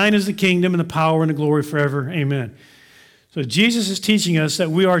is, for thine is the kingdom and the power and the glory forever. Amen. So Jesus is teaching us that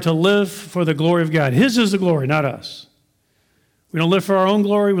we are to live for the glory of God. His is the glory, not us. We don't live for our own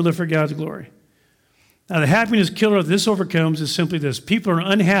glory, we live for God's glory. Now, the happiness killer that this overcomes is simply this. People are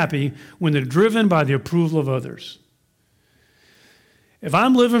unhappy when they're driven by the approval of others. If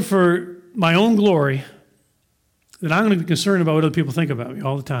I'm living for my own glory, then I'm going to be concerned about what other people think about me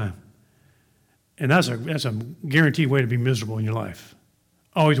all the time. And that's a guaranteed way to be miserable in your life.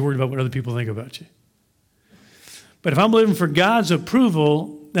 Always worried about what other people think about you. But if I'm living for God's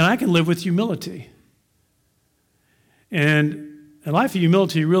approval, then I can live with humility. And a life of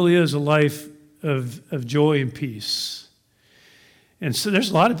humility really is a life of joy and peace. And so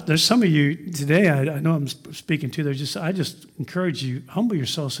there's some of you today, I know I'm speaking to, I just encourage you, humble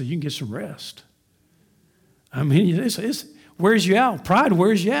yourself so you can get some rest. I mean, it wears you out. Pride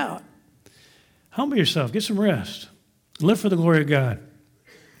wears you out. Humble yourself, get some rest. Live for the glory of God.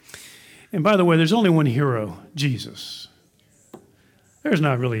 And by the way, there's only one hero, Jesus. There's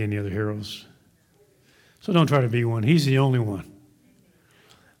not really any other heroes. So don't try to be one. He's the only one.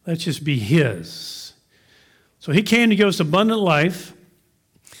 Let's just be his. So he came to give us abundant life.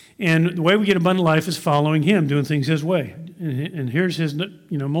 And the way we get abundant life is following him, doing things his way. And here's his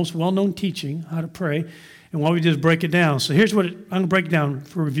most well-known teaching, how to pray. And why we just break it down. So here's what I'm going to break it down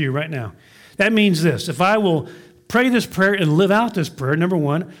for review right now. That means this. If I will pray this prayer and live out this prayer, number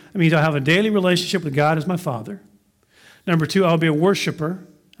one, it means I'll have a daily relationship with God as my Father. Number two, I'll be a worshiper.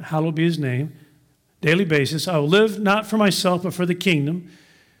 Hallowed be his name. Daily basis. I will live not for myself, but for the kingdom.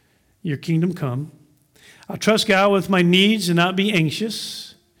 Your kingdom come. I'll trust God with my needs and not be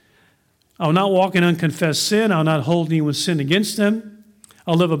anxious. I will not walk in unconfessed sin. I will not hold anyone's sin against them.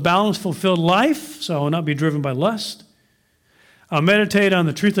 I'll live a balanced, fulfilled life, so I will not be driven by lust. I'll meditate on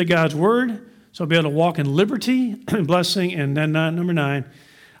the truth of God's word, so I'll be able to walk in liberty and blessing. And then number 9,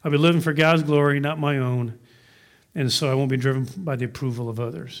 I'll be living for God's glory, not my own. And so I won't be driven by the approval of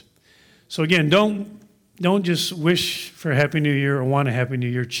others. So again, don't just wish for a Happy New Year or want a Happy New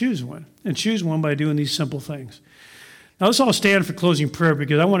Year. Choose one. And choose one by doing these simple things. Now let's all stand for closing prayer,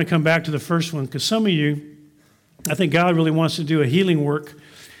 because I want to come back to the first one, because some of you, I think God really wants to do a healing work.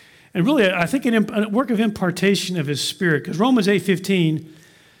 And really, I think a work of impartation of his Spirit. Because Romans 8:15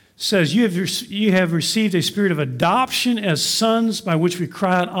 says, you have received a spirit of adoption as sons, by which we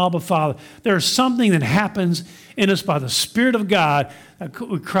cry out, Abba, Father. There is something that happens in us by the Spirit of God that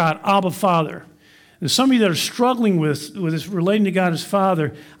we cry out, Abba, Father. And some of you that are struggling with this relating to God as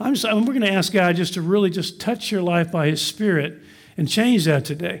Father, we're going to ask God just to really just touch your life by his Spirit and change that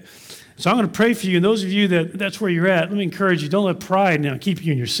today. So I'm going to pray for you. And those of you that's where you're at, let me encourage you, don't let pride now keep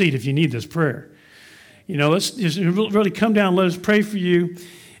you in your seat if you need this prayer. Let's just really come down and let us pray for you.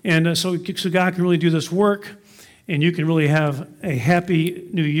 And so God can really do this work, and you can really have a happy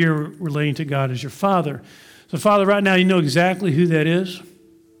new year relating to God as your Father. So Father, right now you know exactly who that is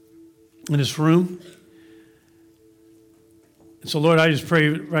in this room. And so Lord, I just pray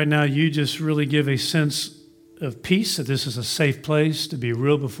right now you just really give a sense of peace, that this is a safe place to be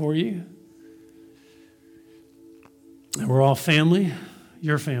real before you. And we're all family,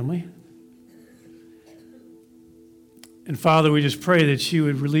 your family. And Father, we just pray that you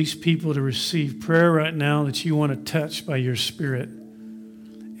would release people to receive prayer right now that you want to touch by your Spirit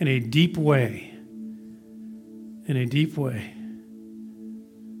in a deep way. In a deep way.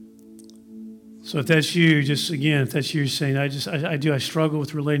 So if that's you, if that's you saying, I struggle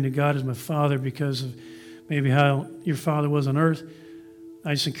with relating to God as my Father because of maybe how your Father was on earth,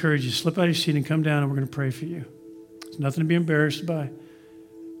 I just encourage you, slip out of your seat and come down, and we're going to pray for you. There's nothing to be embarrassed by.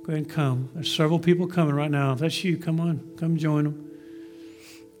 Go ahead and come. There's several people coming right now. If that's you, come on. Come join them.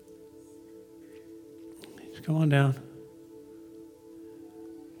 Just come on down.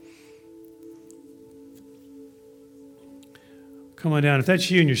 Come on down. If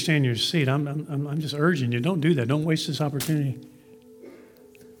that's you and you're staying in your seat, I'm just urging you, don't do that. Don't waste this opportunity.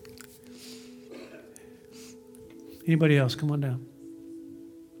 Anybody else? Come on down.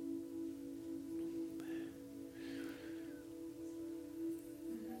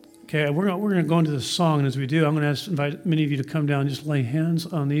 Okay, we're going to go into the song, and as we do, I'm going to invite many of you to come down and just lay hands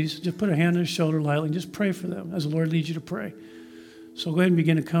on these. Just put a hand on his shoulder lightly and just pray for them as the Lord leads you to pray. So go ahead and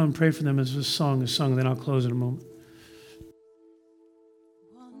begin to come and pray for them as this song is sung, then I'll close in a moment.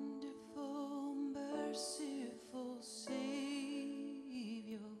 Wonderful, merciful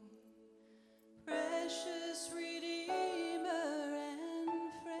Savior, precious Redeemer and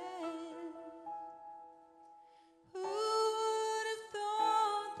friend, who would have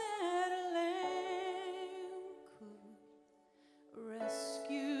thought that a lamb could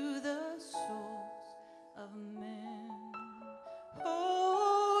rescue the souls of men?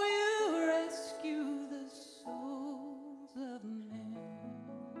 Oh, you rescue the souls of men.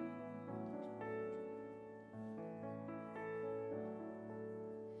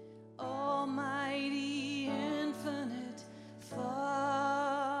 Almighty, infinite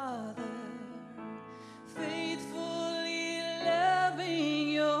Father, faithfully loving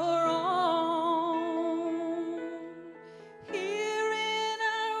your own. Here in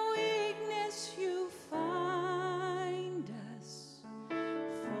our weakness you find us,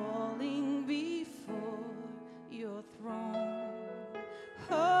 falling before your throne.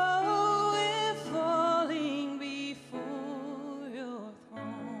 Oh, we're falling before your throne.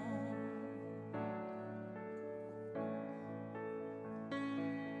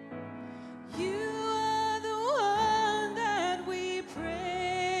 You are the one that we praise.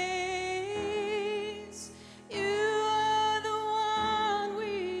 You are the one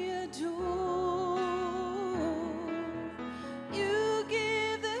we adore. You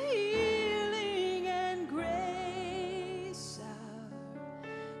give the healing and grace our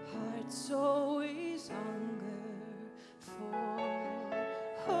hearts always hunger for.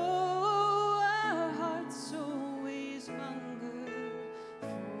 Oh, our hearts always hunger for.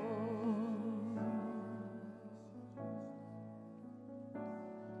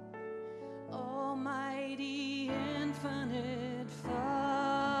 Almighty, infinite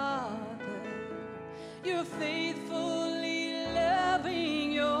Father, you're faithfully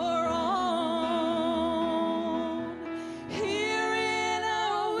loving your own. Here in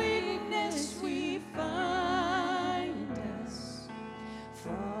our weakness we find us,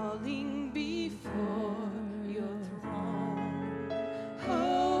 falling before your throne.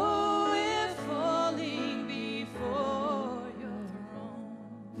 Oh, we're falling before your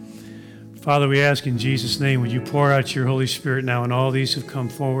throne. Father, we ask in Jesus' name, would you pour out your Holy Spirit now on all these who've come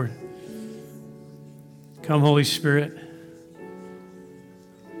forward? Come, Holy Spirit.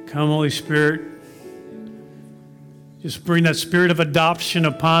 Come, Holy Spirit. Just bring that spirit of adoption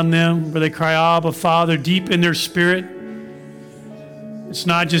upon them where they cry, Abba, Father, deep in their spirit. It's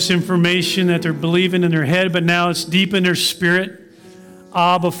not just information that they're believing in their head, but now it's deep in their spirit.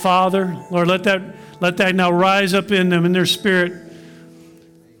 Abba, Father. Lord, let that now rise up in them, in their spirit.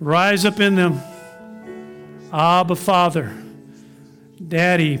 Rise up in them. Abba, Father.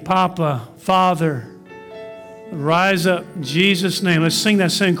 Daddy, Papa, Father. Rise up in Jesus' name. Let's sing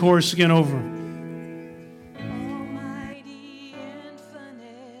that same chorus again over. Almighty,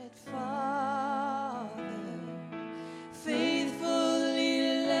 infinite Father,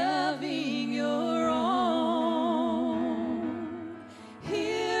 faithfully loving your own.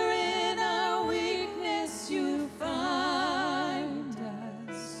 Here in our weakness you find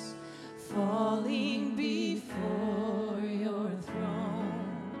us, falling before your throne.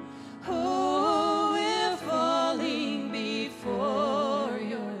 Oh, we're falling before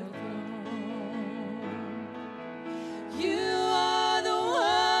your throne.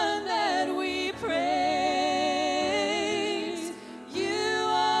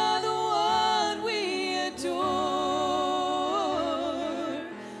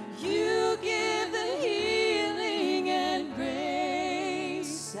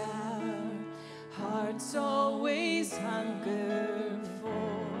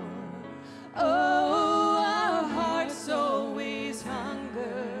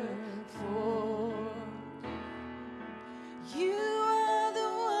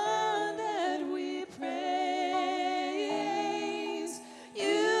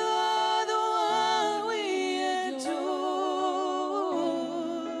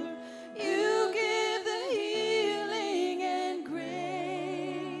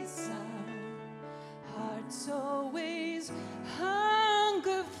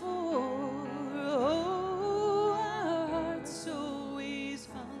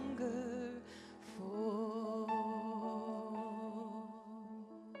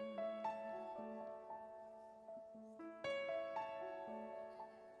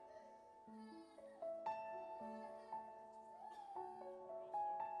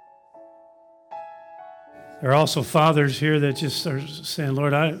 There are also fathers here that just are saying,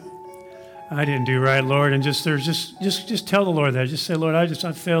 Lord, I didn't do right, Lord. And just tell the Lord that. Just say, Lord, I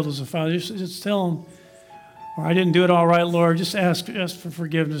failed as a father. Just tell him. Or I didn't do it all right, Lord. Just ask for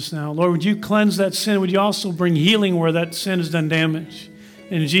forgiveness now. Lord, would you cleanse that sin? Would you also bring healing where that sin has done damage?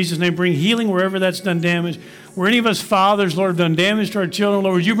 And in Jesus' name, bring healing wherever that's done damage. Where any of us fathers, Lord, have done damage to our children,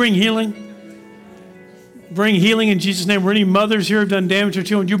 Lord, would you bring healing? Bring healing in Jesus' name. Where any mothers here have done damage to our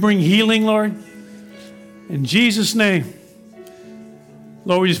children, would you bring healing, Lord? In Jesus' name.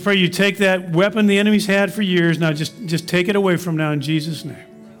 Lord, we just pray you take that weapon the enemy's had for years. Now just take it away from now in Jesus' name.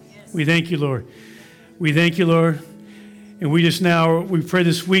 We thank you, Lord. We thank you, Lord. And we pray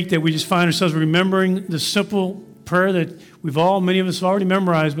this week that we just find ourselves remembering the simple prayer that many of us have already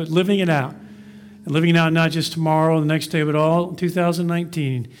memorized, but living it out. And living it out not just tomorrow, the next day, but all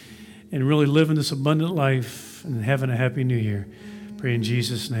 2019. And really living this abundant life and having a happy new year. Pray in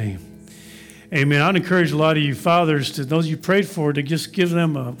Jesus' name. Amen. I'd encourage a lot of you fathers, those you prayed for, to just give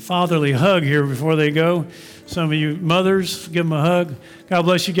them a fatherly hug here before they go. Some of you mothers, give them a hug. God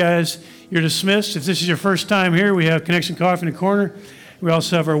bless you guys. You're dismissed. If this is your first time here, we have Connection Coffee in the corner. We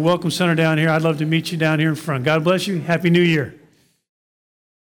also have our Welcome Center down here. I'd love to meet you down here in front. God bless you. Happy New Year.